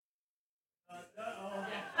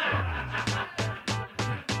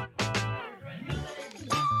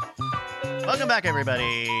Welcome back,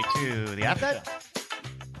 everybody, to the After Show.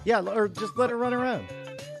 Yeah, or just let it run around.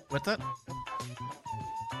 What's up?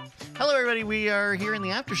 Hello, everybody. We are here in the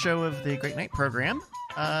after show of the Great Night program.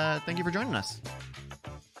 Thank you for joining us.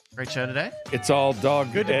 Great show today. It's all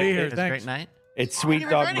dog. Good to be here. It's Thanks. Great Night. It's sweet Thank you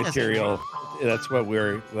for dog joining us. material. That's what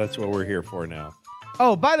we're here for now.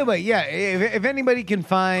 Oh, by the way, yeah, if anybody can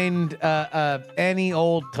find any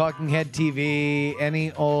old Talking Head TV,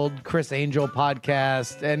 any old Chris Angel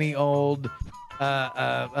podcast, any old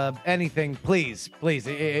anything, please.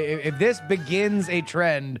 If this begins a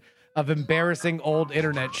trend of embarrassing old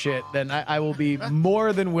internet shit, then I will be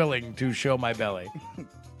more than willing to show my belly.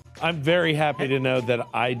 I'm very happy to know that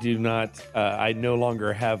I do not. I no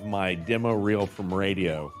longer have my demo reel from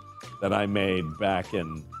radio that I made back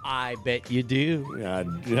in. I bet you do.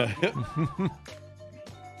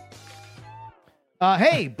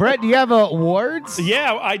 Hey, Brett, do you have awards?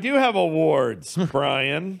 Yeah, I do have awards,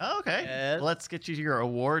 Brian. Oh, okay. Yes. Let's get you your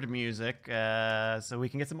award music so we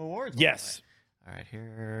can get some awards. Yes. All right,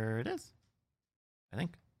 here it is. I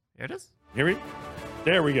think. Here it is.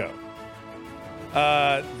 There we go.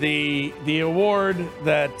 The award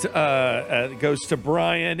that goes to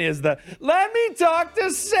Brian is the Let Me Talk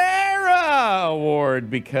to Sarah award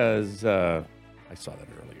because I saw that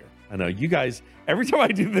earlier. I know you guys, every time I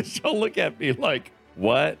do this, you'll look at me like,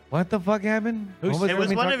 what? What the fuck happened? It was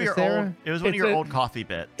one of your old. It was one of your It's a- old coffee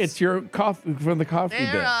bits. It's your coffee from the coffee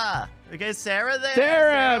bit. Sarah. Okay, Sarah there.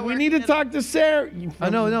 Sarah, we need to working talk to Sarah. Oh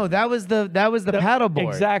no, that was the paddleboard.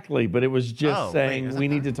 Exactly, but it was just Oh, wait, saying is that we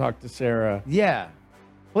need that? to talk to Sarah. Yeah.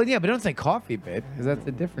 Well, yeah, but don't say coffee bit because that's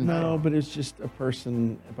a different. No, but it's just a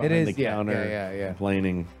person behind is, the yeah, counter yeah.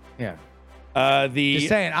 complaining. Yeah. The Just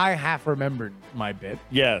saying, I half remembered my bit.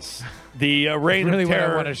 yes, the Reign Really of what I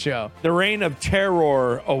Terror. want to show. The Reign of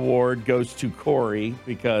Terror award goes to Corey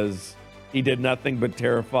because he did nothing but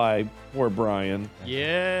terrify poor Brian.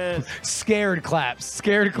 Yes. Scared claps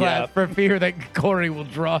for fear that Corey will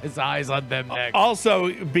draw his eyes on them next.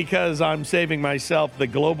 Also, because I'm saving myself, the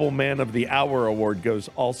Global Man of the Hour award goes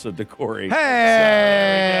also to Corey. Hey!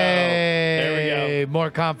 There we go.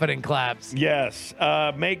 More confident claps. Yes.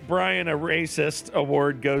 Make Brian a Racist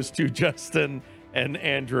award goes to Justin and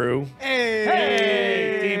Andrew.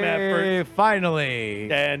 Hey! Team effort.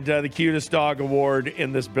 Finally. And the Cutest Dog award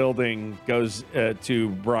in this building goes to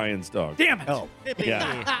Brian's dog. Damn it. Oh.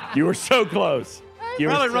 Yeah. You were so close. You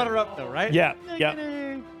were Probably so- runner-up, though, right? Yeah.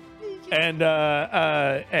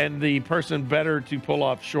 And the person better to pull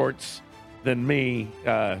off shorts than me,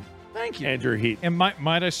 Thank you. Andrew Heat. And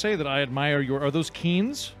might I say that I admire are those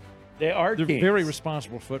Keens? They are They're Keens. very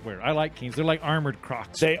responsible footwear. I like Keens. They're like armored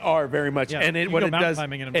Crocs. They are very much. Yeah, And you it, what go it mountain does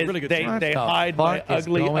climbing in them. is Really good they, stuff. they What the hide my fuck is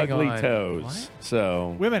ugly going on? toes. What?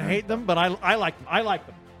 So Women hate them, but I like them. I like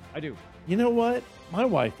them. I do. you know what? My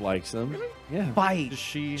wife likes them. Yeah. Fight. Does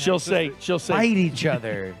she? She'll say. Fight each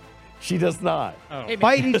other. She does not. Oh. Hey,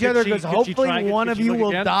 Fight each other Could because she try hopefully again? one Could of she you look will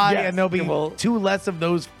again? die Yes. and there'll be Well- two less of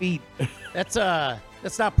those feet. That's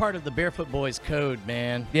not part of the Barefoot Boys code,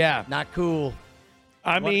 man. Yeah. Not cool.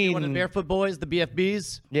 I One of the mean, Barefoot Boys, the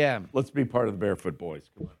BFBs. Yeah. let's be part of the Barefoot Boys.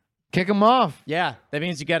 Come on. Kick them off. Yeah, that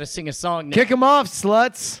means you got to sing a song. Kick them off,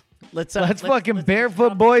 sluts. Let's Fucking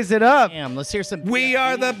barefoot boys it up. Damn, let's hear some. We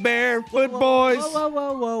are the Barefoot Boys.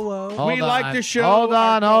 Whoa. Hold We like on. to show Hold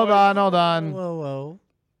on, our hold on. Whoa.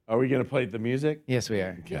 Are we going to play the music? Yes, we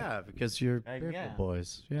are. Yeah, because you're Barefoot yeah.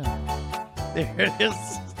 Boys. Yeah. There it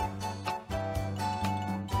is.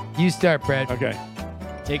 You start, Brett. Okay.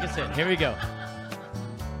 Take us in. Here we go.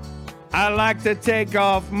 I like to take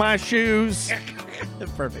off my shoes.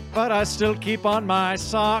 Perfect. But I still keep on my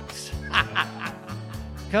socks.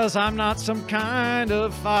 Cause I'm not some kind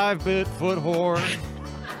of 5-bit foot whore.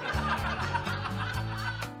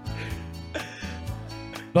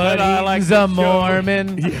 But I he's like a to show-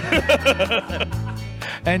 Mormon.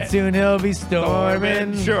 And soon he'll be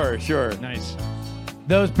storming Sure. Nice.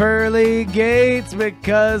 those pearly gates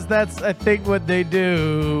because that's, I think, what they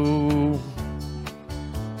do.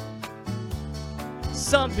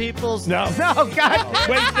 Some people's No. Oh, God.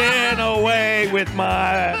 Wasting away with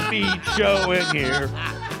my feet showing here.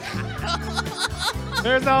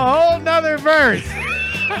 There's a whole nother verse.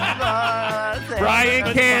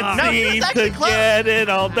 Brian can't No, he was seem actually to close. get it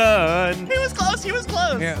all done. He was close. He was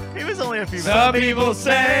close. Yeah. He was only a few Some minutes. people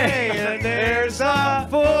say that there's a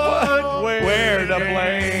foot where to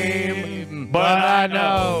blame, but I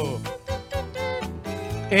know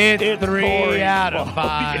It's, it's 3 Corey's out of fault.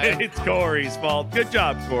 5. It's Corey's fault. Good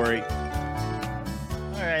job, Corey. All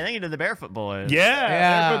right, thank you to the Barefoot Boys.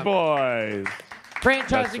 Yeah. Good boys.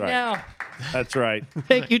 franchising right. now. That's right.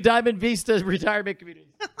 Thank you, Diamond Vista Retirement Community.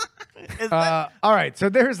 All right, so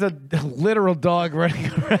there's a literal dog running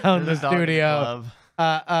around the There's a dog in the studio.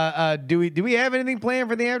 glove. Do we have anything planned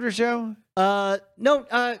for the after show? No,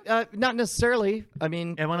 not necessarily. I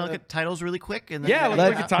mean, I want to look at titles really quick. And then Yeah,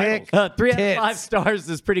 let's look at titles. 3 out of 5 Tits. stars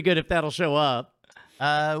is pretty good if that'll show up.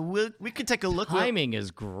 we could take a look. Timing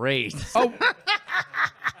is great. Oh.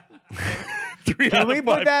 3 Can out we of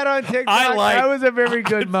put 5. that on TikTok? I like- that was a very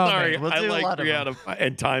good moment. Sorry, We'll I do a like lot of 3 them. out of 5.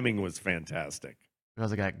 And timing was fantastic. We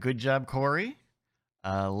also got Good Job Corey,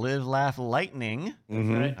 Live Laugh Lightning.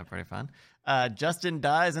 Mhm. That's pretty fun. Justin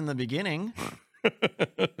dies in the beginning.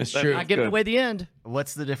 It's true. Not giving good. away the end.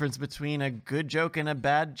 What's the difference between a good joke and a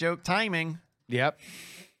bad joke? Timing. Yep.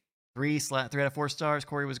 3 out of 4 stars.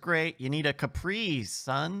 Corey was great. You need a Capri,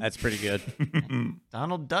 son. That's pretty good.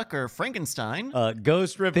 Donald Duck or Frankenstein.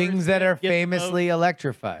 Ghost River. Things that are famously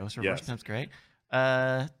electrified. Ghost Reverse Yes. Time's great.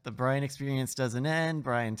 The Brian Experience doesn't end.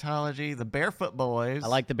 Briantology. The Barefoot Boys. I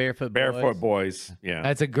like the Barefoot Barefoot Boys. Boys. Yeah.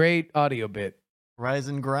 That's a great audio bit. Rise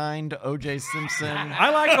and Grind. O.J. Simpson.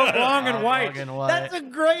 I like Oblong and White. Long and White. That's a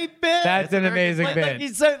great bit. That's an amazing like, bit. he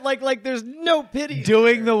said, like there's no pity.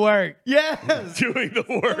 Doing the work. Yes. Doing the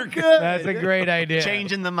work. That's a great idea.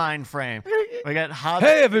 Changing the mind frame. We got Hobbit.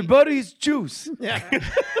 Hey, everybody, it's Juice.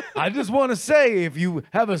 I just want to say, if you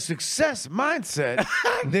have a success mindset,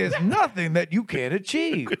 there's nothing that you can't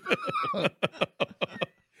achieve.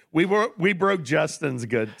 We broke Justin's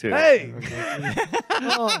good too. Hey,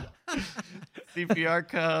 CPR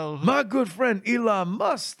Co. my good friend Elon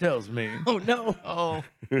Musk tells me Oh no. Oh,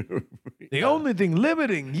 the only thing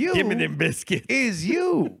limiting you Give me them biscuits. is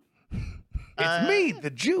you. It's me, the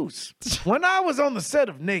Juice. When I was on the set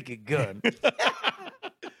of Naked Gun,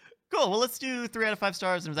 cool. Well, let's do 3 out of 5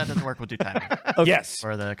 stars, and if that doesn't work, we'll do timing Yes.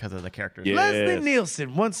 because of the characters. Yeah. Leslie Yes.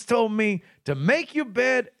 Nielsen once told me to make your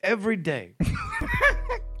bed every day.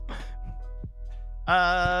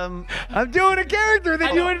 I'm doing a character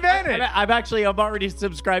that you invented. I'm already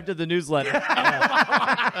subscribed to the newsletter.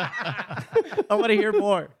 I want to hear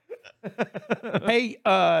more. Hey,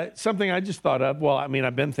 something I just thought of. Well, I mean,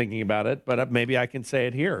 I've been thinking about it, but maybe I can say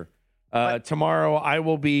it here. Tomorrow, I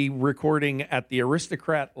will be recording at the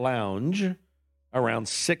Aristocrat Lounge around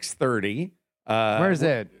 6:30. Where's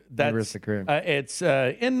that? That's Aristocrat. It's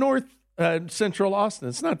in North Central Austin.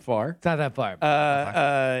 It's not far. It's not that far.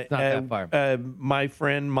 Not that far. My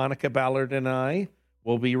friend Monica Ballard and I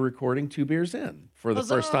will be recording Two Beers In for the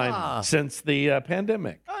first time Huzzah! since the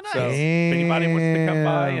pandemic. Oh, nice. So if anybody wants to come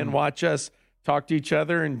by and watch us talk to each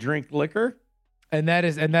other and drink liquor, And that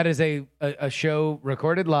is a show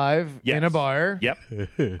recorded live Yes. in a bar. yep,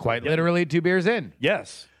 Quite literally 2 beers in.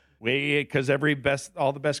 yes, because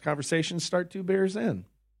all the best conversations start 2 beers in.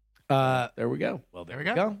 There we go. Well, there we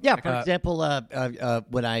go. Yeah, for example,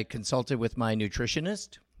 when I consulted with my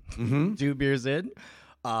nutritionist, 2 beers in,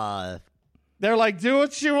 They're like, do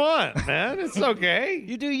what you want, man. It's okay.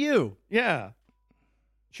 you do you. Yeah,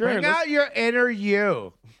 sure. Bring out your inner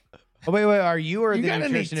you. Oh, wait, are you or You the got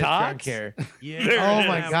any nutritionist don't tots? care? There Oh it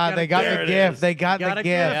my is. God, they got There the it gift. is. They got the Got a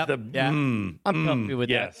gift. gift. The, Yeah. mm, I'm comfy with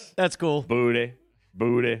yes. that. That's cool. Booty.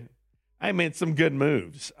 I made some good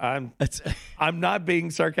moves. I'm not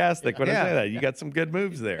being sarcastic when I Yeah. say that. You got some good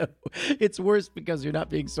moves there. It's worse because you're not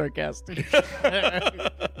being sarcastic.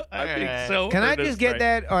 I'm being so Can I earnest just get right-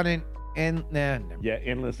 that on an never, Yeah,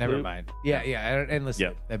 endless. never loop. mind. Yeah, endless. Yeah.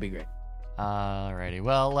 loop. That'd be great. Alrighty.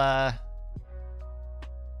 Well,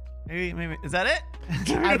 maybe is that it?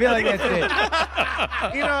 I feel like that's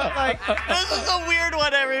it. You know, like This is a weird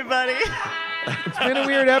one, everybody. it's been a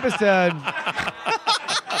weird episode.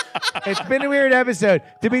 It's been a weird episode.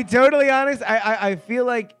 To be totally honest, I feel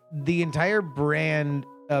like the entire brand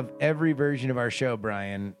of every version of our show,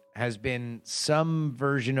 Brian, has been some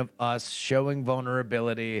version of us showing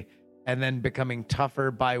vulnerability and then becoming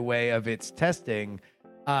tougher by way of its testing.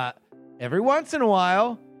 Every once in a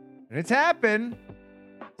while, and it's happened,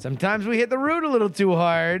 sometimes we hit the root a little too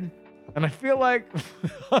hard. And I feel like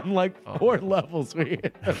on like 4 levels, we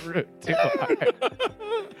hit the root too hard.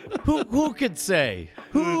 Who could say?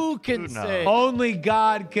 Who can knows? say? Only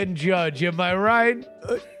God can judge. Am I right?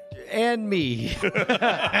 And me.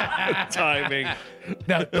 Timing.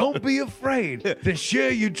 Now, don't be afraid to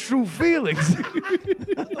share your true feelings.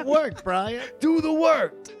 Work, Brian. Do the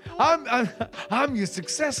work. I'm your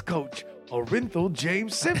success coach, Orenthal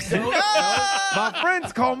James Simpson. My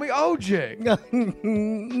friends call me OJ.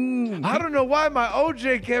 I don't know why my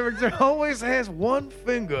OJ character always has one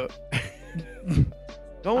finger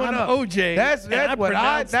going I'm up. OJ. That's and I what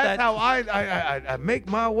pronounce that's that- how I make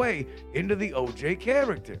my way into the OJ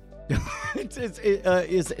character.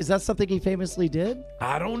 Is that something he famously did?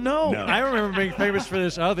 I don't know. No. I remember being famous for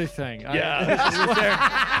this other thing.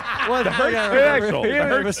 Yeah. Well, The Hertz commercial. The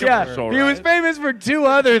Hertz commercial, He was right? famous for 2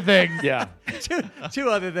 other things. Yeah. two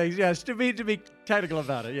other things. Yes, to be technical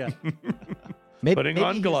about it. Yeah. Putting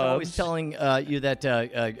on he's gloves. always telling you that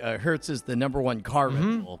Hertz is the #1 car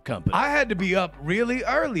rental company. I had to be up really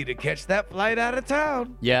early to catch that flight out of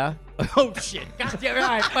town. Yeah. Oh shit! God damn it! All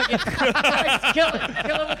right, fucking Christ, kill him!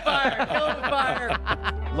 Kill him with fire! Kill him with fire!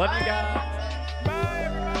 Love you guys.